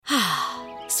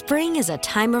Spring is a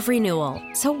time of renewal,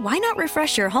 so why not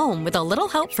refresh your home with a little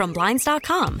help from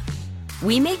Blinds.com?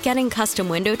 We make getting custom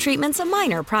window treatments a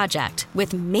minor project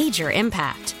with major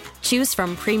impact. Choose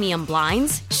from premium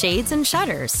blinds, shades, and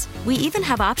shutters. We even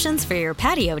have options for your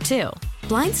patio, too.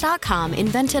 Blinds.com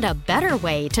invented a better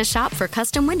way to shop for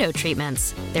custom window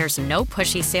treatments. There's no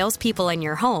pushy salespeople in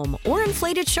your home or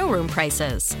inflated showroom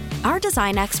prices. Our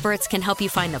design experts can help you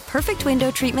find the perfect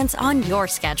window treatments on your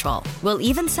schedule. We'll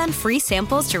even send free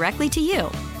samples directly to you.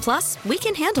 Plus, we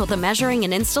can handle the measuring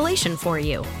and installation for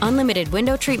you. Unlimited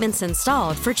window treatments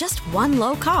installed for just one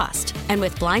low cost. And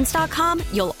with Blinds.com,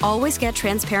 you'll always get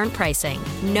transparent pricing.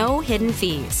 No hidden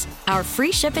fees. Our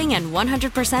free shipping and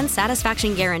 100%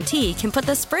 satisfaction guarantee can put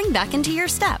the spring back into your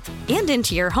step and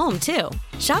into your home, too.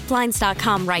 Shop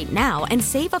Blinds.com right now and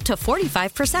save up to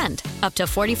 45%. Up to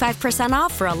 45%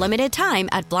 off for a limited time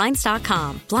at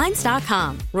Blinds.com.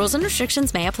 Blinds.com. Rules and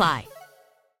restrictions may apply.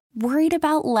 Worried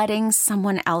about letting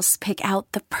someone else pick out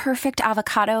the perfect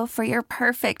avocado for your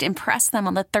perfect impress them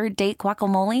on the third date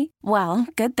guacamole? Well,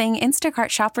 good thing Instacart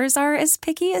shoppers are as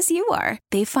picky as you are.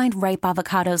 They find ripe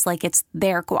avocados like it's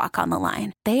their guac on the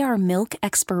line. They are milk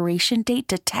expiration date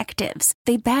detectives.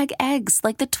 They bag eggs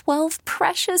like the 12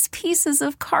 precious pieces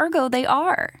of cargo they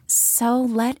are. So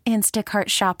let Instacart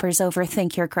shoppers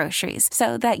overthink your groceries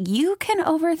so that you can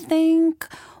overthink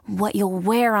what you'll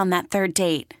wear on that third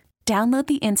date. Download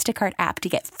the Instacart app to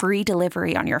get free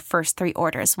delivery on your first 3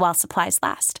 orders while supplies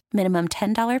last. Minimum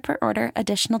 $10 per order.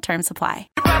 Additional terms apply.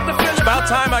 It's about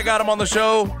time I got him on the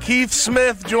show. Keith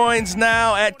Smith joins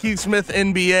now at Keith Smith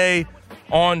NBA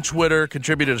on Twitter.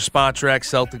 Contributor to Spotrac,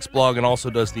 Celtics blog, and also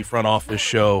does the front office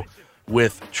show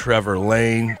with Trevor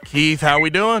Lane. Keith, how are we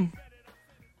doing?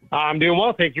 I'm doing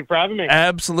well. Thank you for having me.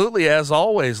 Absolutely, as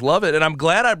always. Love it. And I'm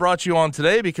glad I brought you on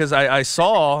today because I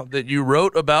saw that you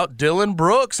wrote about Dillon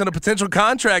Brooks and a potential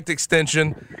contract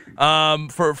extension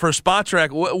for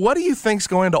Spotrac. What do you think is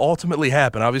going to ultimately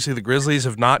happen? Obviously, the Grizzlies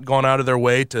have not gone out of their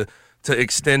way to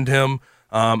extend him.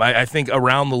 I think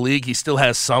around the league he still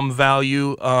has some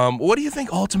value. What do you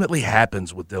think ultimately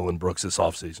happens with Dillon Brooks this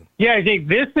offseason? Yeah, I think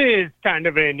this is kind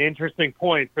of an interesting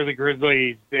point for the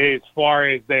Grizzlies as far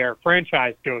as their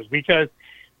franchise goes because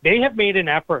they have made an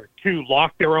effort to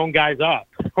lock their own guys up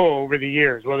over the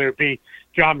years, whether it be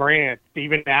John Morant,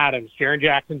 Steven Adams, Jaren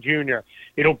Jackson Jr.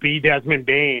 It'll be Desmond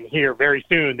Bane here very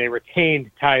soon. They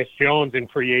retained Tyus Jones in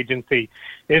free agency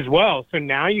as well. So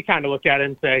now you kind of look at it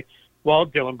and say, well,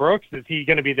 Dillon Brooks, is he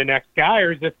going to be the next guy,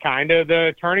 or is this kind of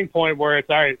the turning point where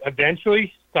it's, all right,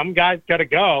 eventually some guy's got to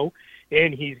go,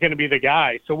 and he's going to be the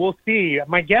guy? So we'll see.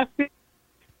 My guess is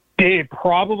it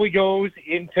probably goes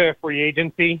into free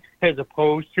agency as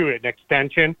opposed to an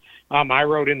extension. I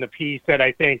wrote in the piece that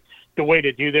I think the way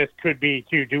to do this could be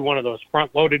to do one of those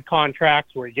front-loaded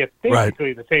contracts where he gets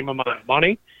basically the same amount of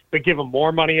money, but give him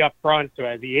more money up front. So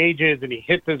as he ages and he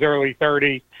hits his early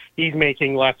 30s, he's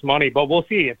making less money. But we'll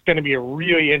see. It's going to be a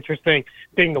really interesting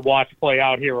thing to watch play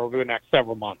out here over the next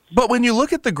several months. But when you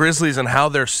look at the Grizzlies and how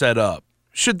they're set up,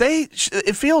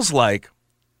 it feels like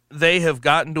they have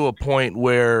gotten to a point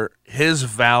where his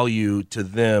value to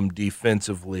them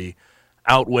defensively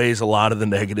outweighs a lot of the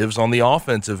negatives on the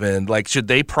offensive end. Like, should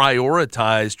they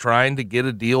prioritize trying to get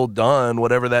a deal done,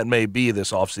 whatever that may be,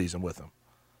 this offseason with him?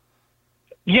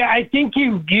 Yeah, I think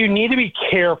you need to be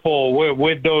careful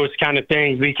with those kind of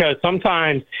things because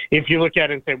sometimes if you look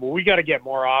at it and say, well, we got to get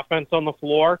more offense on the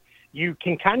floor, you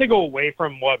can kind of go away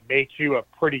from what makes you a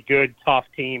pretty good, tough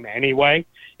team anyway.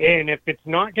 And if it's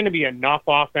not going to be enough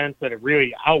offense that it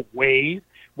really outweighs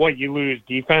what you lose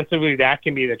defensively, that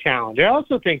can be the challenge. I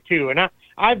also think, too, and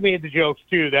I've made the jokes,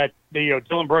 too, that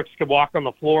Dillon Brooks could walk on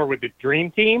the floor with the dream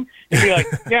team and be like,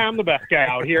 yeah, I'm the best guy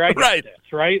out here. I got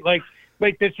this, right? Like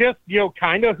that's just,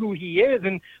 kind of who he is.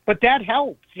 But that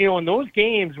helps, in those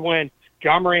games when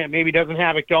John Morant maybe doesn't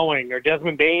have it going or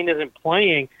Desmond Bane isn't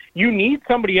playing, you need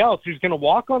somebody else who's going to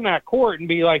walk on that court and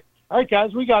be like, all right,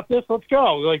 guys, we got this. Let's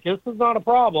go. Like, this is not a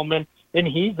problem. And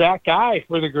he's that guy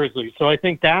for the Grizzlies. So I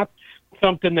think that's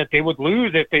something that they would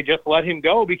lose if they just let him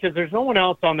go because there's no one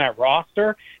else on that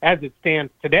roster as it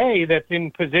stands today that's in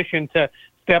position to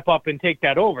step up and take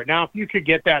that over. Now, if you could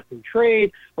get that through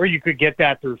trade or you could get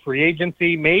that through free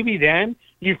agency, maybe then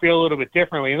you feel a little bit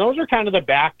differently. And those are kind of the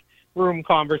backroom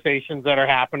conversations that are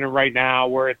happening right now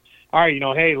where it's, all right,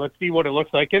 hey, let's see what it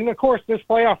looks like. And, of course, this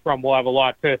playoff run will have a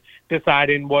lot to decide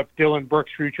in what Dillon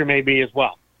Brooks' future may be as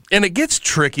well. And it gets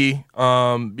tricky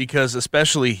because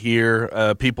especially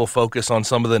here, people focus on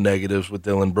some of the negatives with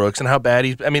Dillon Brooks and how bad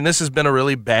this has been a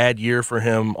really bad year for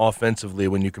him offensively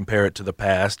when you compare it to the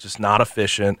past. Just not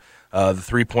efficient. The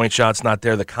three-point shot's not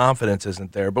there. The confidence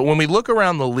isn't there. But when we look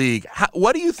around the league,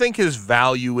 what do you think his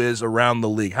value is around the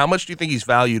league? How much do you think he's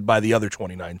valued by the other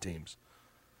 29 teams?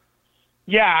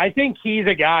 Yeah, I think he's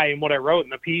a guy, and what I wrote in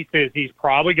the piece is he's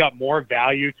probably got more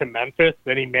value to Memphis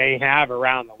than he may have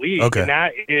around the league. Okay. And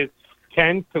that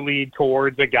tends to lead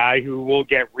towards a guy who will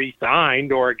get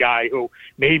re-signed or a guy who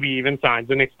maybe even signs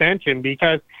an extension,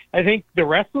 because I think the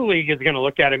rest of the league is going to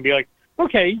look at him and be like,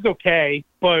 okay, he's okay,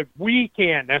 but we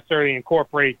can't necessarily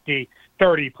incorporate the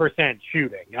 30%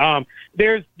 shooting.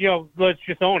 There's, let's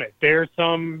just own it. There's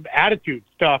some attitude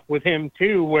stuff with him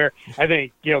too, where I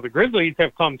think, the Grizzlies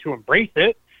have come to embrace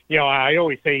it. I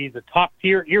always say he's a top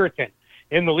tier irritant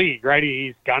in the league, right?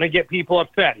 He's going to get people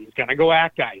upset. He's going to go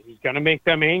at guys. He's going to make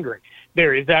them angry.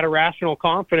 There is that irrational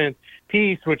confidence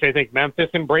piece, which I think Memphis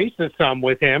embraces some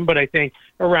with him, but I think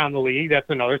around the league, that's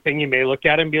another thing you may look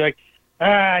at and be like,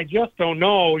 I just don't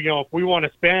know, if we want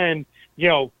to spend,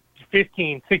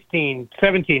 15, 16,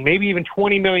 17, maybe even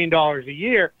 $20 million a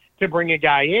year to bring a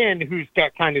guy in who's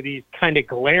got kind of these kind of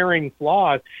glaring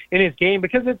flaws in his game,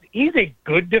 because he's a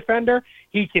good defender.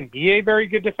 He can be a very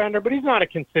good defender, but he's not a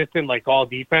consistent, all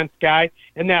defense guy,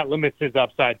 and that limits his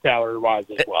upside salary-wise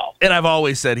as well. And I've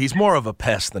always said he's more of a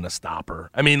pest than a stopper.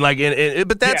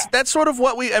 But that's sort of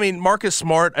what Marcus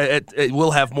Smart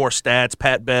will have more stats.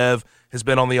 Pat Bev has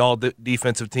been on the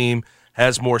all-defensive team,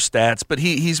 has more stats, but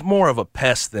he's more of a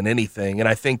pest than anything, and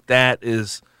I think that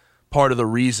is part of the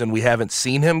reason we haven't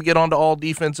seen him get onto all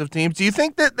defensive teams. Do you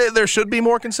think that there should be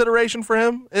more consideration for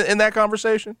him in that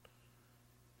conversation?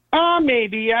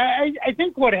 Maybe. I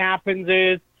think what happens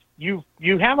is you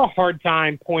have a hard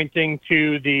time pointing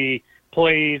to the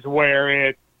plays where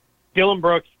it's Dillon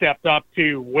Brooks stepped up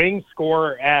to wing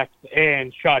scorer X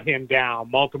and shut him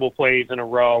down multiple plays in a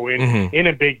row in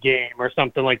a big game or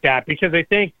something like that, because I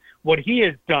think what he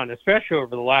has done, especially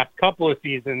over the last couple of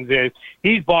seasons, is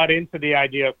he's bought into the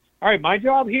idea of, all right, my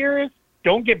job here is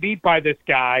don't get beat by this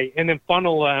guy and then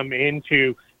funnel them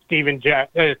into Steven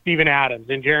Adams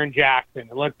and Jaren Jackson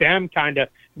and let them kind of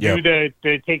do the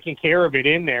taking care of it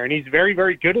in there. And he's very,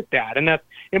 very good at that. And that's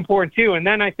important too. And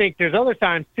then I think there's other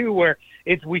times too where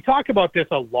we talk about this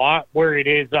a lot, where it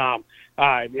is on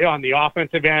the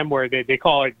offensive end where they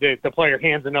call it the player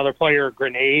hands another player a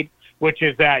grenade, which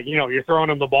is that, you're throwing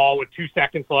them the ball with 2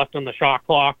 seconds left on the shot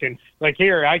clock and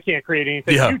here, I can't create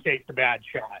anything. You take the bad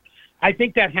shot. I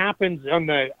think that happens on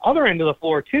the other end of the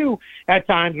floor too at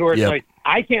times where it's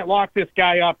I can't lock this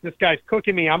guy up. This guy's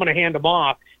cooking me. I'm going to hand him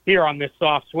off here on this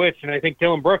soft switch. And I think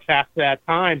Dillon Brooks has to at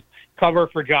times cover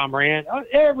for John Morant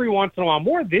every once in a while,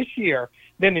 more this year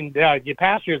than in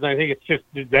past years. And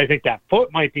I think that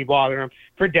foot might be bothering him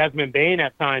for Desmond Bane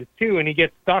at times too. And he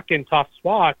gets stuck in tough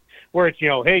spots where it's,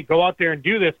 hey, go out there and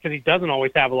do this, because he doesn't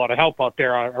always have a lot of help out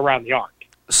there around the arc.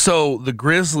 So the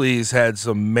Grizzlies had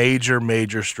some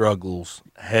major struggles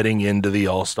heading into the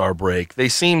All-Star break. They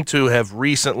seem to have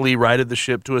recently righted the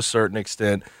ship to a certain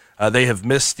extent. They have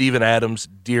missed Steven Adams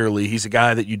dearly. He's a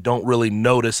guy that you don't really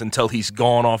notice until he's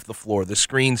gone off the floor. The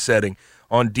screen setting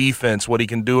on defense, what he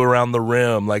can do around the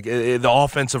rim, the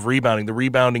offensive rebounding, the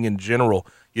rebounding in general,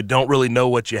 you don't really know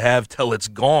what you have till it's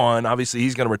gone. Obviously,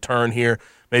 he's going to return here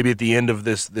maybe at the end of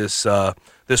this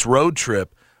road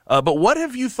trip. But what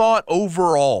have you thought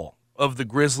overall of the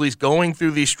Grizzlies going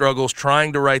through these struggles,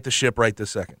 trying to right the ship right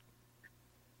this second?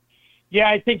 Yeah,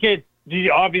 I think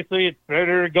obviously it's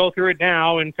better to go through it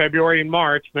now in February and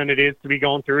March than it is to be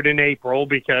going through it in April,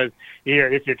 because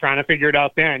if you're trying to figure it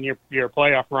out then, your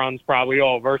playoff run's probably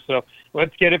over. So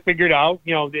let's get it figured out.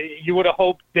 You would have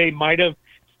hoped they might have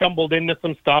stumbled into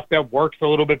some stuff that works a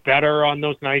little bit better on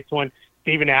those nights when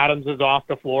Steven Adams is off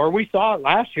the floor. We saw it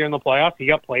last year in the playoffs. He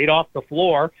got played off the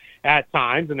floor at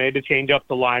times, and they had to change up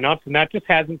the lineups, and that just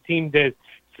hasn't seemed as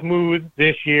smooth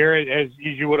this year as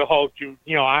you would have hoped.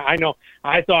 I know.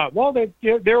 I thought, well,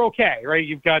 they're okay, right?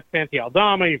 You've got Santi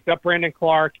Aldama, you've got Brandon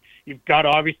Clark, you've got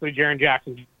obviously Jaren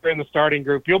Jackson in the starting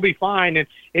group. You'll be fine, and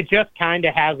it just kind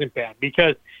of hasn't been,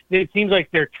 because it seems like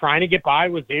they're trying to get by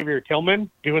with Xavier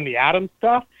Tillman doing the Adams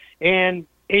stuff, and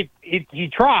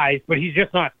he tries, but he's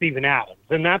just not Steven Adams.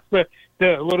 And that's the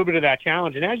little bit of that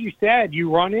challenge. And as you said, you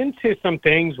run into some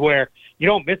things where you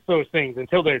don't miss those things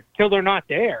until they're not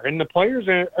there. And the players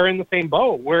are in the same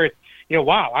boat where it's,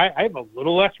 wow, I have a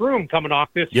little less room coming off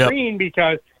this screen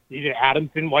because Adams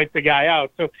didn't wipe the guy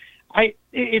out. So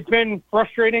It's been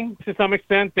frustrating to some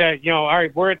extent that, all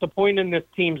right, we're at the point in this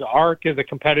team's arc as a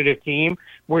competitive team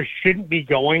where shouldn't be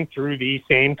going through these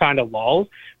same kind of lulls,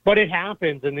 but it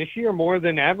happens. And this year, more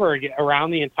than ever,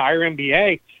 around the entire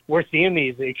NBA, we're seeing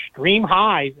these extreme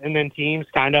highs and then teams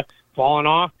kind of falling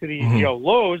off to these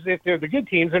lows. If they're the good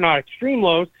teams, they're not extreme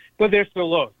lows, but they're still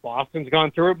lows. Boston's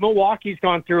gone through it. Milwaukee's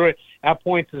gone through it at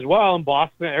points as well. And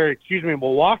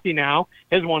Milwaukee now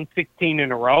has won 16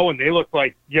 in a row, and they look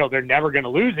like, they're never going to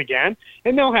lose again.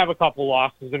 And they'll have a couple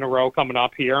losses in a row coming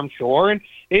up here, I'm sure. And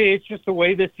it's just the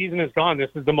way this season has gone.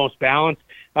 This is the most balanced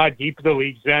deep the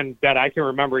league's been that I can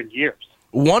remember in years.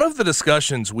 One of the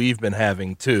discussions we've been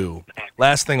having, too,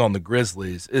 last thing on the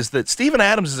Grizzlies, is that Steven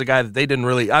Adams is a guy that they didn't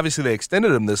really – obviously they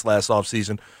extended him this last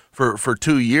offseason for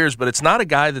 2 years, but it's not a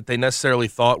guy that they necessarily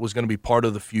thought was going to be part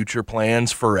of the future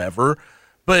plans forever.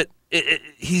 But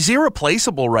he's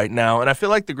irreplaceable right now, and I feel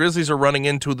like the Grizzlies are running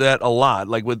into that a lot,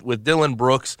 like with Dillon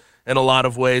Brooks in a lot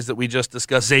of ways that we just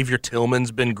discussed. Xavier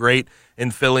Tillman's been great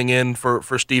in filling in for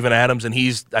Steven Adams, and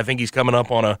I think he's coming up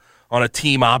on a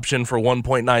team option for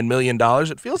 $1.9 million.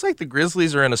 It feels like the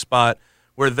Grizzlies are in a spot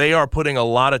where they are putting a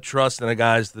lot of trust in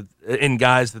guys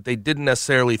that they didn't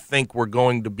necessarily think were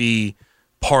going to be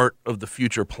part of the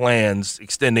future plans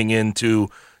extending into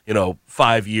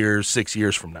 5 years, 6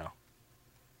 years from now.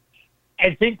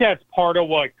 I think that's part of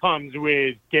what comes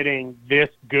with getting this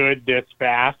good this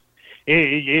fast.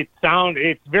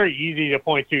 It's very easy to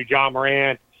point to John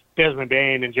Morant, Desmond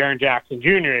Bane, and Jaren Jackson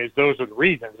Jr. as those are the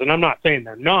reasons. And I'm not saying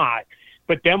they're not.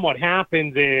 But then what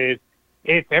happens is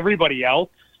if everybody else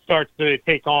starts to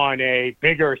take on a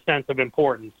bigger sense of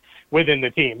importance within the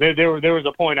team. There was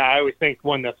a point I always think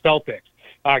when the Celtics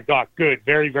got good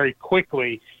very, very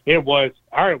quickly, it was,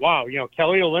 all right, wow,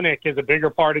 Kelly Olynyk is a bigger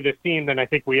part of this team than I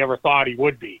think we ever thought he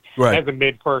would be as a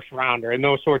mid-first rounder and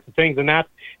those sorts of things. And that's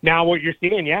now what you're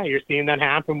seeing. Yeah, you're seeing that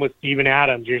happen with Steven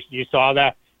Adams. You saw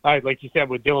that, like you said,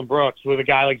 with Dillon Brooks, with a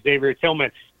guy like Xavier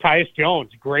Tillman. Tyus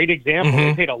Jones, great example.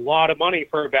 They paid a lot of money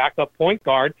for a backup point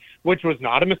guard, which was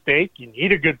not a mistake. You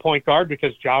need a good point guard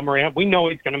because John Morant, we know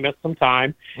he's going to miss some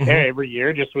time every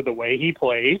year just with the way he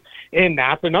plays. And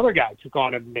that's another guy who took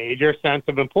on a major sense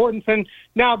of importance. And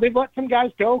now they've let some guys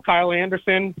go. Kyle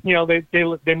Anderson,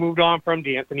 they moved on from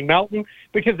DeAnthony Melton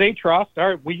because they trust,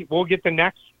 all right, we'll get the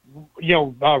next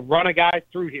run of guys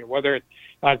through here, whether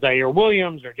it's Zaire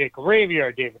Williams or Jake LaRavia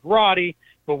or David Roddy,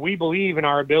 but we believe in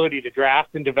our ability to draft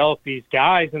and develop these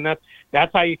guys, and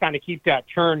that's how you kind of keep that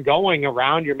churn going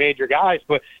around your major guys.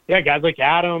 But, yeah, guys like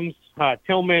Adams,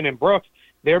 Tillman, and Brooks,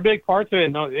 they're big parts of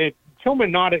it.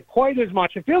 Tillman not quite as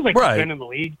much. It feels like he's been in the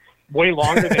league way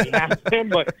longer than he has been,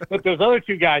 but those other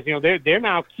two guys, they're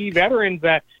now key veterans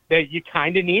that you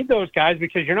kind of need those guys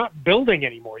because you're not building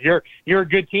anymore. You're a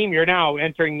good team. You're now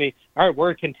entering we're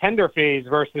a contender phase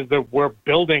versus we're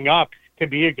building up to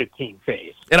be a good team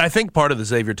phase. And I think part of the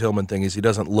Xavier Tillman thing is he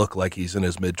doesn't look like he's in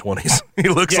his mid-20s. He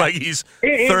looks like he's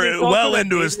well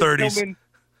into his 30s.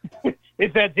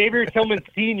 It's that Xavier Tillman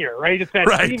senior, right? It's that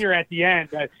senior at the end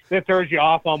that throws you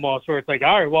off almost, where it's like,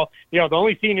 all right, well, the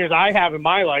only seniors I have in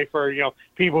my life are,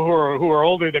 people who are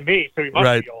older than me, so he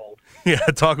must be old. Yeah,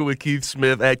 talking with Keith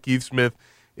Smith at Keith Smith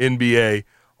NBA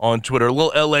on Twitter. A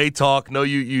little LA talk. No,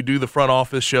 you do the front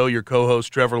office show, your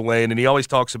co-host Trevor Lane, and he always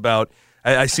talks about,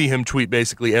 I see him tweet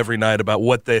basically every night about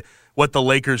what the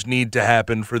Lakers need to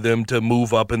happen for them to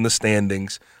move up in the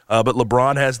standings. But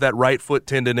LeBron has that right foot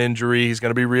tendon injury. He's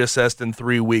going to be reassessed in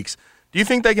 3 weeks. Do you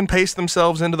think they can pace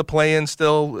themselves into the play-in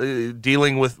still,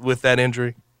 dealing with that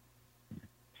injury?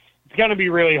 It's going to be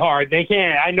really hard. They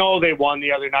can't. I know they won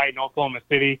the other night in Oklahoma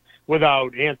City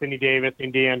without Anthony Davis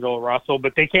and D'Angelo Russell,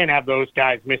 but they can't have those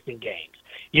guys missing games.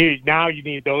 You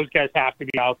need those guys have to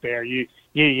be out there. You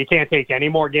can't take any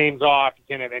more games off. You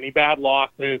can't have any bad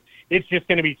losses. It's just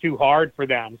going to be too hard for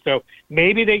them. So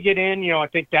maybe they get in. I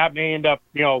think that may end up,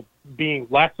 being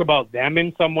less about them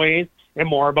in some ways and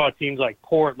more about teams like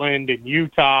Portland and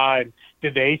Utah. And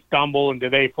did they stumble and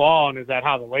did they fall? And is that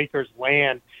how the Lakers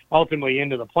land ultimately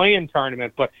into the play-in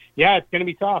tournament? But, yeah, it's going to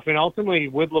be tough. And ultimately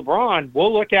with LeBron,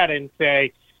 we'll look at it and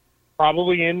say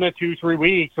probably in the 2-3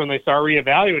 weeks when they start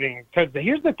reevaluating. Because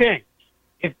here's the thing.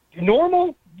 If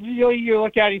normal, you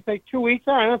look at it, you think 2 weeks,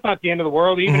 all right, that's not the end of the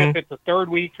world, even if it's the third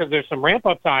week because there's some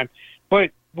ramp-up time.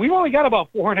 But we've only got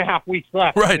about 4.5 weeks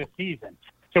left in this season.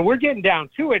 So we're getting down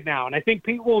to it now. And I think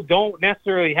people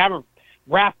haven't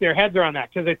wrapped their heads around that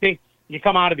because I think you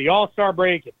come out of the All-Star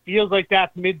break, it feels like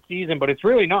that's mid-season, but it's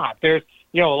really not. There's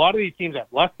a lot of these teams have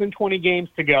less than 20 games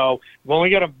to go. We've only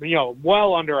got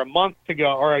well under a month to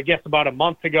go, or I guess about a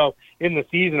month to go in the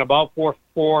season, about four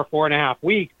and a half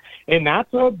weeks. And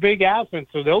that's a big absence.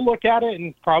 So they'll look at it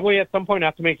and probably at some point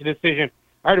have to make a decision.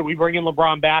 All right, are we bringing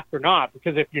LeBron back or not?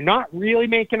 Because if you're not really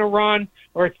making a run,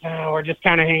 or it's, we're just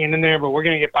kind of hanging in there, but we're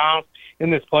going to get bounced in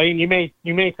this play, and you may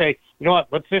say, you know what,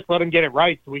 let's just let him get it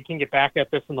right so we can get back at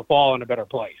this in the fall in a better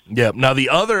place. Yeah. Now, the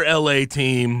other L.A.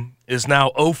 team is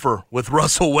now 0 with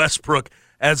Russell Westbrook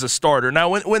as a starter. Now,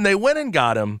 when they went and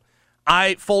got him,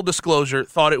 I, full disclosure,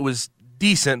 thought it was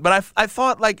decent, but I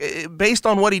thought, like, based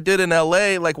on what he did in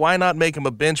L.A., like, why not make him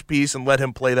a bench piece and let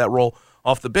him play that role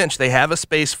off the bench? They have a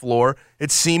space floor.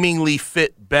 It seemingly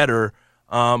fit better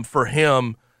for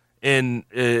him in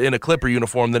a Clipper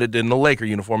uniform than it did in a Laker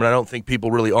uniform, and I don't think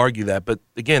people really argue that. But,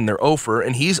 again, they're 0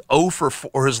 and he's 0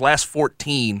 for his last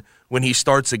 14 when he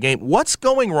starts a game. What's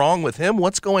going wrong with him?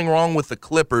 What's going wrong with the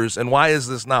Clippers, and why is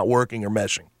this not working or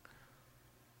meshing?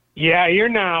 Yeah, you're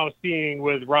now seeing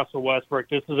with Russell Westbrook,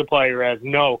 this is a player who has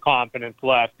no confidence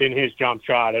left in his jump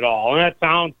shot at all. And that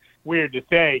sounds weird to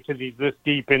say because he's this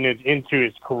deep into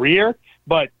his career,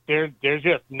 but there's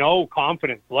just no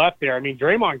confidence left there. I mean,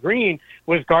 Draymond Green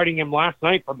was guarding him last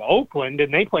night from Oakland,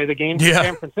 and they play the games in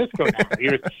San Francisco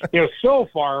now. He was so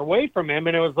far away from him,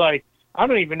 and it was like, I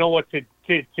don't even know what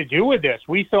to do with this.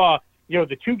 We saw,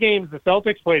 the 2 games the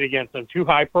Celtics played against them, 2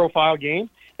 high-profile games.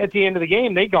 At the end of the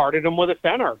game, they guarded him with a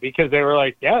center because they were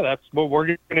like, yeah, that's what we're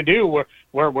going to do.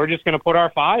 We're just going to put our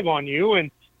 5 on you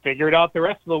and figure it out the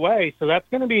rest of the way. So that's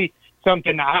going to be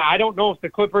something. I don't know if the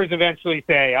Clippers eventually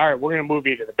say, all right, we're going to move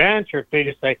you to the bench, or if they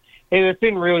just say, hey, this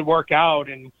didn't really work out,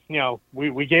 and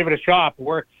we gave it a shot, but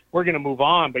we're going to move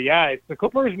on. But yeah, the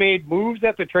Clippers made moves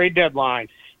at the trade deadline,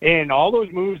 and all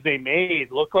those moves they made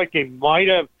look like they might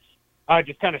have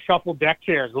just kind of shuffled deck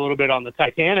chairs a little bit on the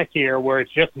Titanic here, where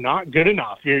it's just not good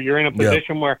enough. You're in a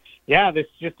position where, it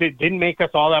didn't make us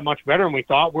all that much better, and we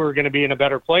thought we were going to be in a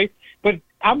better place. But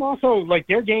I'm also, like,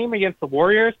 their game against the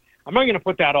Warriors, I'm not going to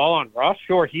put that all on Russ.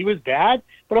 Sure, he was bad,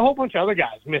 but a whole bunch of other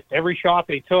guys missed every shot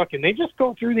they took, and they just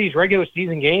go through these regular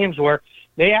season games where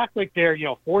they act like they're,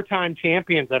 4-time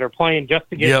champions that are playing just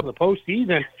to get to the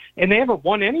postseason, and they haven't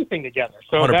won anything together.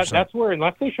 So that's where,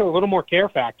 unless they show a little more care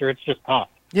factor, it's just tough.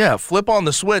 Yeah, flip on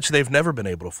the switch. They've never been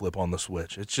able to flip on the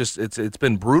switch. It's just it's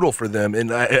been brutal for them.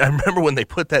 And I remember when they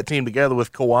put that team together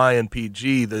with Kawhi and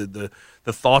PG, the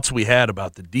thoughts we had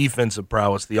about the defensive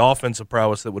prowess, the offensive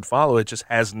prowess that would follow. It just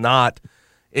has not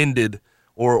ended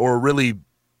or really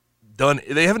done.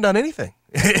 They haven't done anything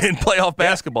in playoff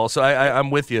basketball. So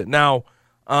I'm with you. Now,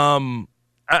 I'm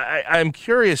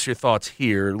curious your thoughts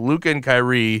here. Luka and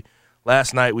Kyrie,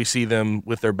 last night we see them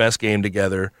with their best game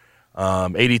together.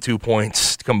 82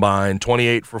 points combined,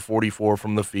 28 for 44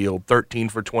 from the field, 13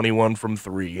 for 21 from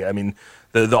 3. I mean,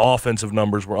 the offensive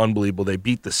numbers were unbelievable. They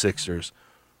beat the Sixers.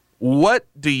 What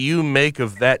do you make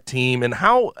of that team, and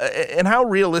how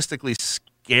realistically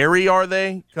scary are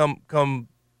they come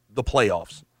the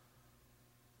playoffs?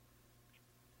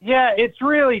 Yeah, it's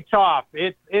really tough.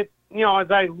 It's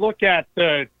as I look at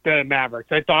the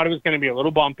Mavericks, I thought it was going to be a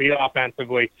little bumpy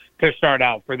offensively to start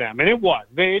out for them, and it was.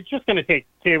 It was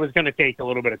going to take a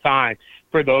little bit of time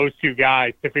for those 2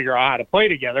 guys to figure out how to play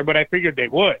together, but I figured they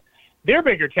would. Their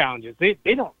bigger challenges, they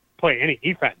don't play any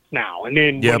defense now, and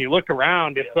then when you look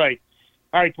around, it's like,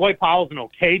 all right, Dwight Powell's an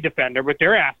okay defender, but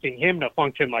they're asking him to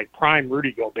function like prime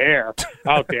Rudy Gobert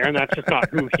out there, and that's just not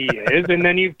who he is. And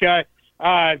then you've got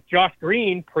Josh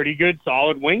Green, pretty good,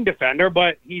 solid wing defender,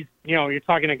 but he's, you're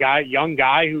talking a young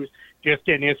guy who's just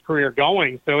getting his career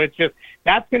going. So it's just,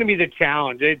 that's going to be the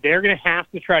challenge. They're going to have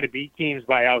to try to beat teams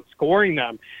by outscoring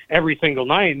them every single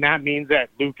night, and that means that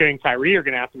Luka and Kyrie are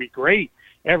going to have to be great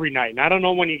every night. And I don't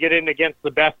know when you get in against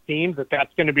the best teams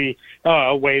that's going to be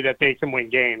a way that they can win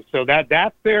games. So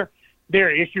that's their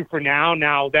issue for now.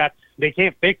 Now they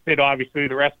can't fix it, obviously,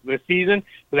 the rest of the season.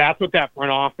 So that's what that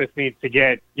front office needs to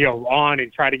get, on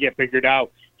and try to get figured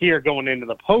out here going into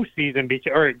the postseason,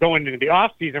 or going into the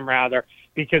off season rather,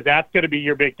 because that's going to be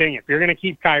your big thing. If you're going to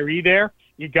keep Kyrie there,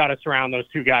 you've got to surround those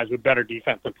 2 guys with better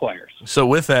defensive players. So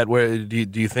with that, where do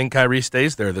you think Kyrie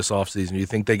stays there this offseason? Do you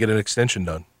think they get an extension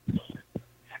done?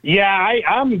 Yeah,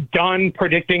 I'm done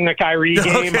predicting the Kyrie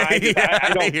game. Okay,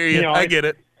 I hear you. I get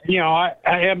it. I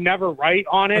am never right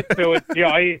on it. So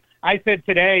it's, I said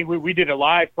today we did a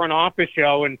live front office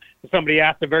show, and somebody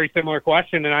asked a very similar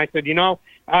question, and I said,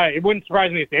 it wouldn't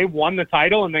surprise me if they won the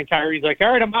title, and then Kyrie's like,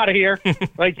 all right, I'm out of here.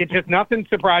 Like, it just, nothing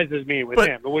surprises me with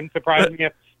him. It wouldn't surprise me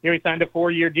if he signed a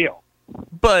 4-year deal.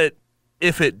 But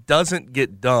if it doesn't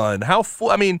get done,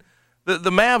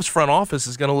 the Mavs front office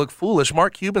is going to look foolish.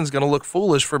 Mark Cuban's going to look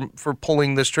foolish for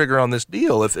pulling this trigger on this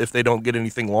deal if they don't get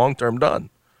anything long-term done.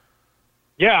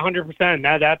 Yeah, 100%.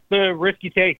 Now that's the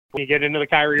risky take when you get into the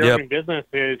Kyrie Irving business.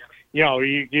 Is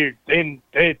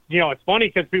it's funny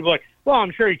because people are like, well,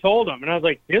 I'm sure he told him, and I was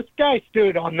like, this guy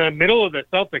stood on the middle of the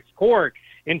Celtics court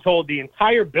and told the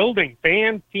entire building,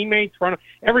 fans, teammates,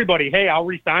 everybody, hey, I'll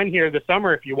resign here this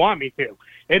summer if you want me to.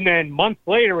 And then months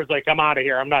later was like, I'm out of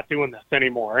here. I'm not doing this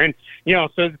anymore. And so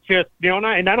it's just and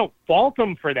I don't fault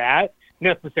him for that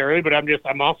necessarily, but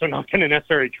I'm also not going to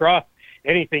necessarily trust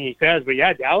anything he says. But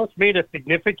yeah, Dallas made a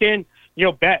significant,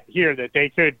 bet here that they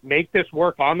could make this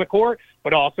work on the court,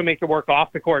 but also make it work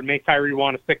off the court and make Kyrie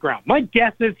want to stick around. My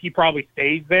guess is he probably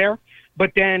stays there,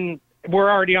 but then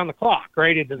we're already on the clock,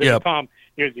 right? Does it become,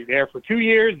 is he there for 2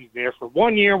 years? Is he there for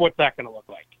 1 year? What's that going to look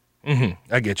like?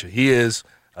 I get you. He is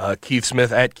Keith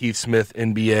Smith at Keith Smith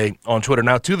NBA on Twitter.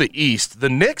 Now to the East, the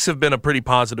Knicks have been a pretty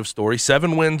positive story.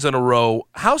 7 wins in a row.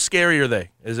 How scary are they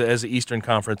as an Eastern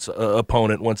Conference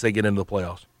opponent once they get into the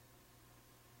playoffs?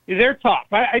 They're tough.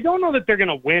 I don't know that they're going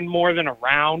to win more than a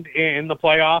round in the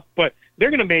playoffs, but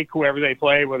they're going to make whoever they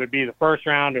play, whether it be the first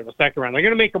round or the second round, they're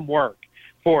going to make them work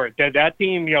for it. That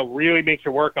team, really makes it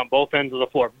work on both ends of the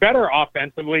floor. Better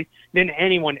offensively than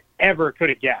anyone ever could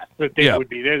have guessed that they would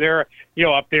be. They're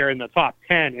up there in the top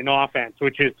 10 in offense,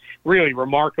 which is really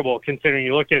remarkable considering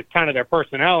you look at kind of their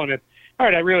personnel, and it's, all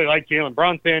right, I really like Jalen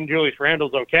Brunson, Julius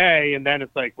Randle's okay, and then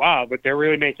it's like, wow, but they're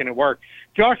really making it work.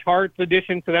 Josh Hart's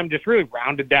addition to them just really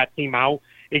rounded that team out.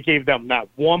 It gave them that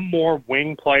one more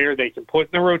wing player they can put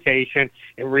in the rotation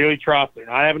and really trust. They're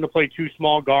not having to play 2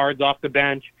 small guards off the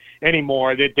bench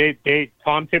anymore.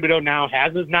 Tom Thibodeau now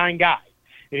has his 9 guys,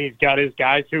 and he's got his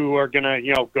guys who are going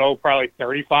to, go probably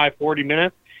 35, 40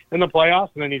 minutes in the playoffs,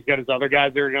 and then he's got his other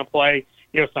guys that are going to play,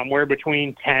 somewhere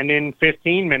between 10 and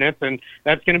 15 minutes, and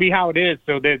that's going to be how it is.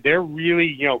 So they're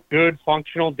really, good,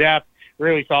 functional depth,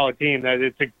 really solid team.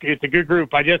 It's a good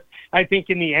group. I think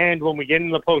in the end, when we get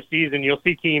into the postseason, you'll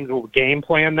see teams will game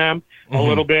plan them a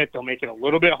little bit. They'll make it a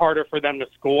little bit harder for them to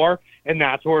score, and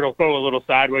that's where it'll go a little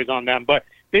sideways on them. But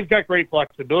they've got great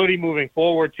flexibility moving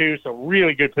forward, too, so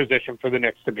really good position for the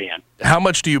Knicks to be in. How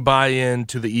much do you buy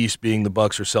into the East being the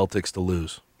Bucks or Celtics to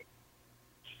lose?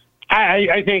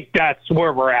 I think that's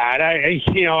where we're at.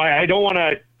 I don't want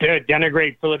to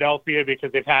denigrate Philadelphia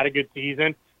because they've had a good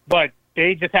season, but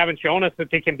they just haven't shown us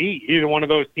that they can beat either one of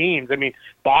those teams. I mean,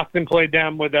 Boston played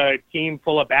them with a team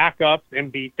full of backups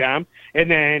and beat them.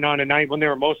 And then on a night when they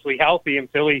were mostly healthy and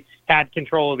Philly had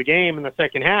control of the game in the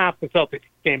second half, the Celtics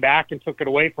came back and took it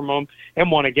away from them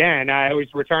and won again. I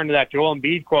always return to that Joel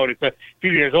Embiid quote. It's a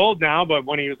few years old now, but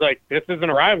when he was like, this isn't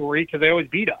a rivalry because they always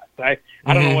beat us. I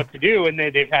don't know what to do, and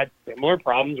they've had similar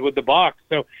problems with the Bucks.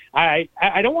 So I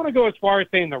don't want to go as far as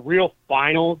saying the real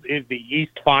finals is the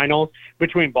East Finals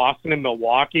between Boston and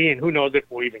Milwaukee, and who knows if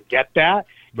we'll even get that.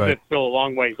 Right. It's still a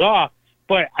long ways off.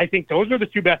 But I think those are the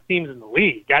 2 best teams in the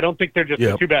league. I don't think they're just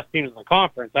the 2 best teams in the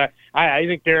conference. I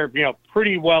think they're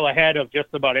pretty well ahead of just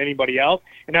about anybody else,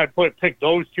 and I would pick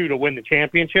those 2 to win the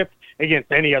championship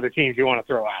against any other teams you want to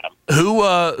throw at them.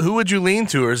 Who would you lean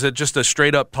to, or is it just a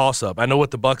straight up toss up? I know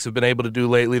what the Bucks have been able to do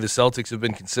lately. The Celtics have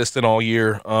been consistent all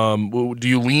year. Do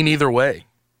you lean either way?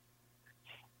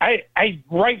 I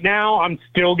right now I'm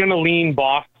still going to lean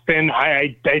Boston.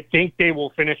 I think they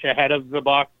will finish ahead of the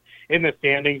Bucks in the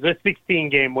standings. This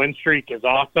 16-game win streak is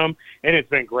awesome, and it's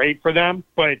been great for them.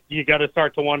 But you got to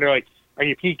start to wonder, like, are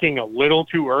you peaking a little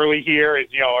too early here?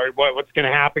 Or what's going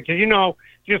to happen? Because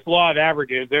just law of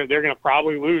averages, they're going to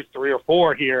probably lose 3 or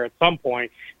 4 here at some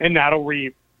point, and that'll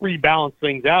rebalance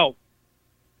things out.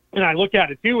 And I look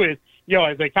at it too as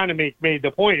as I kind of made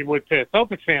the point with the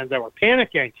Celtics fans that were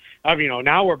panicking of,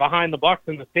 now we're behind the Bucks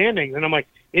in the standings. And I'm like,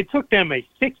 it took them a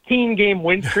 16-game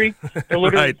win streak to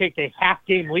literally take a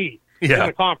half-game lead in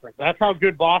the conference. That's how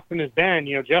good Boston has been,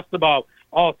 just about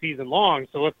all season long.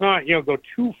 So let's not, go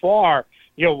too far,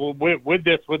 with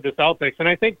the Celtics. And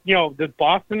I think, the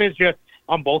Boston is just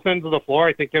on both ends of the floor.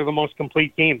 I think they're the most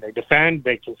complete team. They defend,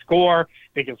 they can score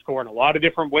in a lot of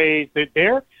different ways.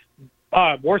 They're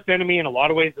worst enemy in a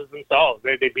lot of ways is themselves.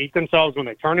 They beat themselves when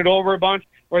they turn it over a bunch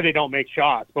or they don't make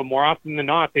shots. But more often than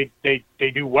not, they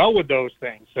do well with those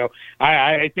things. So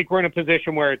I think we're in a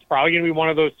position where it's probably going to be one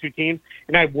of those 2 teams,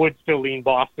 and I would still lean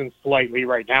Boston slightly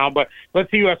right now. But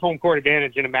let's see who has home court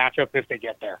advantage in a matchup if they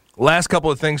get there. Last couple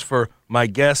of things for my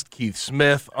guest, Keith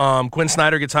Smith. Quinn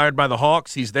Snyder gets hired by the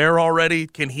Hawks. He's there already.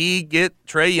 Can he get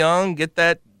Trae Young, get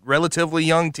that relatively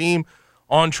young team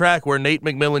on track where Nate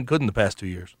McMillan couldn't the past 2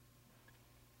 years?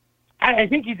 I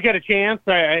think he's got a chance.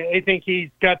 I think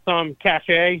he's got some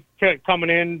cachet coming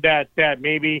in that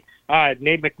maybe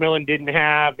Nate McMillan didn't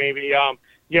have. Maybe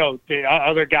the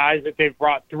other guys that they've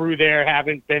brought through there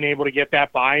haven't been able to get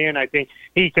that buy-in. I think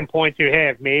he can point to, hey,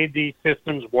 I've made these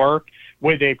systems work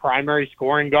with a primary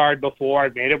scoring guard before.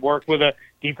 I've made it work with a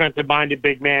defensive-minded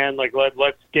big man. Like,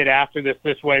 let's get after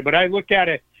this way. But I look at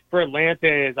it for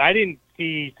Atlanta is I didn't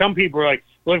see – some people were like,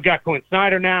 well, they've got Quinn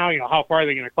Snyder now. How far are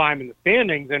they going to climb in the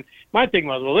standings? And my thing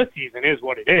was, well, this season is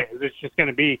what it is. It's just going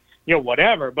to be,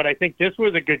 whatever. But I think this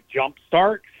was a good jump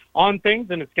start on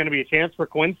things, and it's going to be a chance for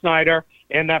Quinn Snyder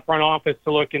and that front office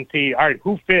to look and see, all right,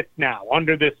 who fits now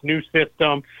under this new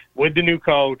system with the new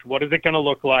coach? What is it going to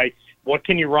look like? What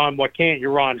can you run? What can't you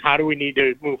run? How do we need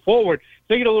to move forward?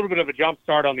 So you get a little bit of a jump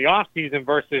start on the offseason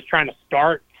versus trying to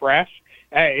start fresh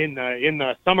in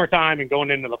the summertime and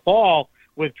going into the fall.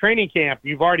 With training camp,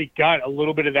 you've already got a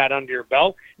little bit of that under your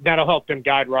belt. That'll help them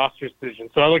guide roster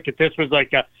decisions. So I look at this was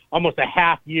like almost a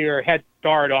half-year head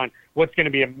start on what's going to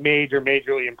be a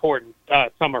majorly important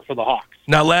summer for the Hawks.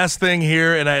 Now, last thing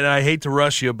here, and I hate to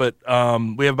rush you, but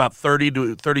we have about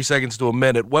 30 seconds to a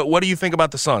minute. What do you think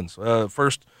about the Suns?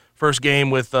 First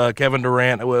game with Kevin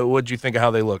Durant. What did you think of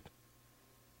how they looked?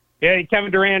 Yeah, Kevin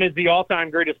Durant is the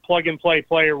all-time greatest plug-and-play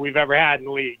player we've ever had in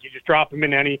the league. You just drop him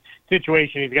in any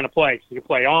situation, he's going to play. So he can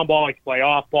play on ball, he can play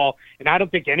off ball. And I don't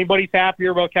think anybody's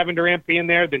happier about Kevin Durant being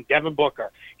there than Devin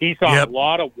Booker. He saw a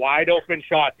lot of wide-open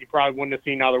shots he probably wouldn't have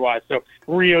seen otherwise. So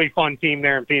really fun team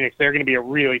there in Phoenix. They're going to be a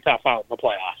really tough out in the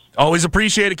playoffs. Always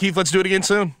appreciate it, Keith. Let's do it again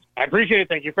soon. I appreciate it.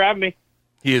 Thank you for having me.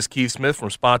 He is Keith Smith from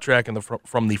Spotrac and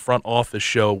from the Front Office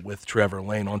Show with Trevor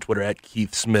Lane on Twitter at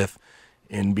Keith Smith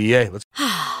NBA.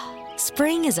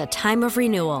 Spring is a time of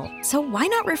renewal, so why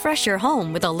not refresh your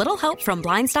home with a little help from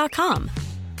Blinds.com?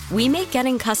 We make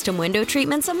getting custom window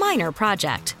treatments a minor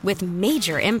project with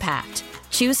major impact.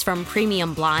 Choose from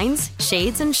premium blinds,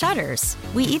 shades, and shutters.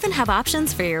 We even have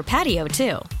options for your patio,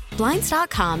 too.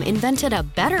 Blinds.com invented a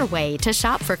better way to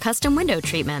shop for custom window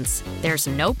treatments. There's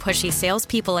no pushy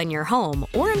salespeople in your home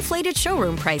or inflated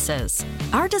showroom prices.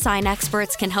 Our design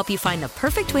experts can help you find the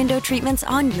perfect window treatments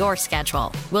on your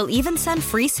schedule. We'll even send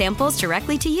free samples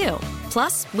directly to you.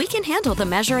 Plus, we can handle the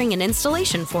measuring and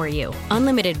installation for you.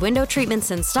 Unlimited window treatments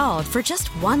installed for just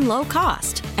one low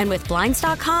cost. And with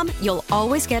Blinds.com, you'll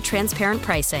always get transparent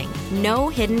pricing. No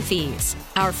hidden fees.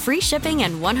 Our free shipping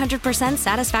and 100%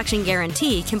 satisfaction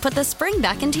guarantee can put the spring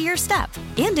back into your step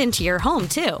and into your home,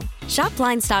 too. Shop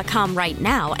Blinds.com right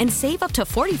now and save up to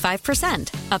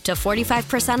 45%. Up to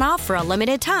 45% off for a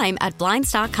limited time at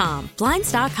Blinds.com.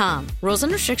 Blinds.com. Rules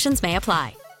and restrictions may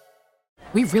apply.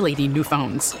 We really need new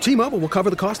phones. T-Mobile will cover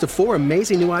the cost of 4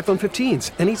 amazing new iPhone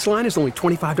 15s, and each line is only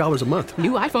 $25 a month.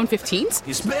 New iPhone 15s?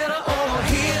 It's better over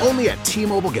here. Only at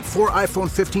T-Mobile, get 4 iPhone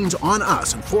 15s on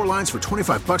us and 4 lines for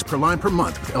 $25 per line per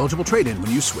month with eligible trade-in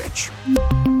when you switch.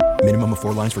 Minimum of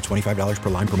 4 lines for $25 per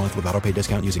line per month with autopay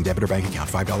discount using debit or bank account.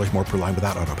 $5 more per line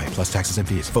without autopay, plus taxes and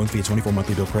fees. Phone fee at 24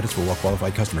 monthly bill credits for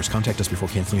well-qualified customers. Contact us before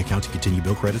canceling account to continue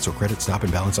bill credits or credit stop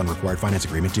and balance on required finance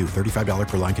agreement due. $35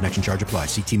 per line connection charge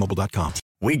applies. See T-Mobile.com.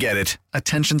 We get it.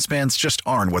 Attention spans just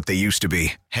aren't what they used to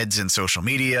be. Heads in social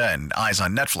media and eyes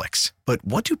on Netflix. But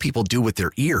what do people do with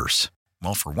their ears?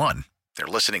 Well, for one, they're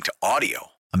listening to audio.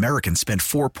 Americans spend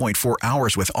 4.4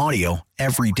 hours with audio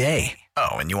every day. Oh,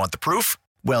 and you want the proof?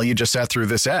 Well, you just sat through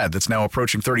this ad that's now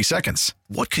approaching 30 seconds.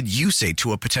 What could you say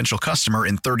to a potential customer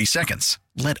in 30 seconds?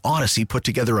 Let Odyssey put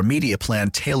together a media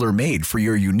plan tailor-made for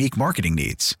your unique marketing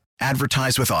needs.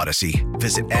 Advertise with Odyssey.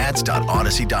 Visit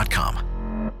ads.odyssey.com.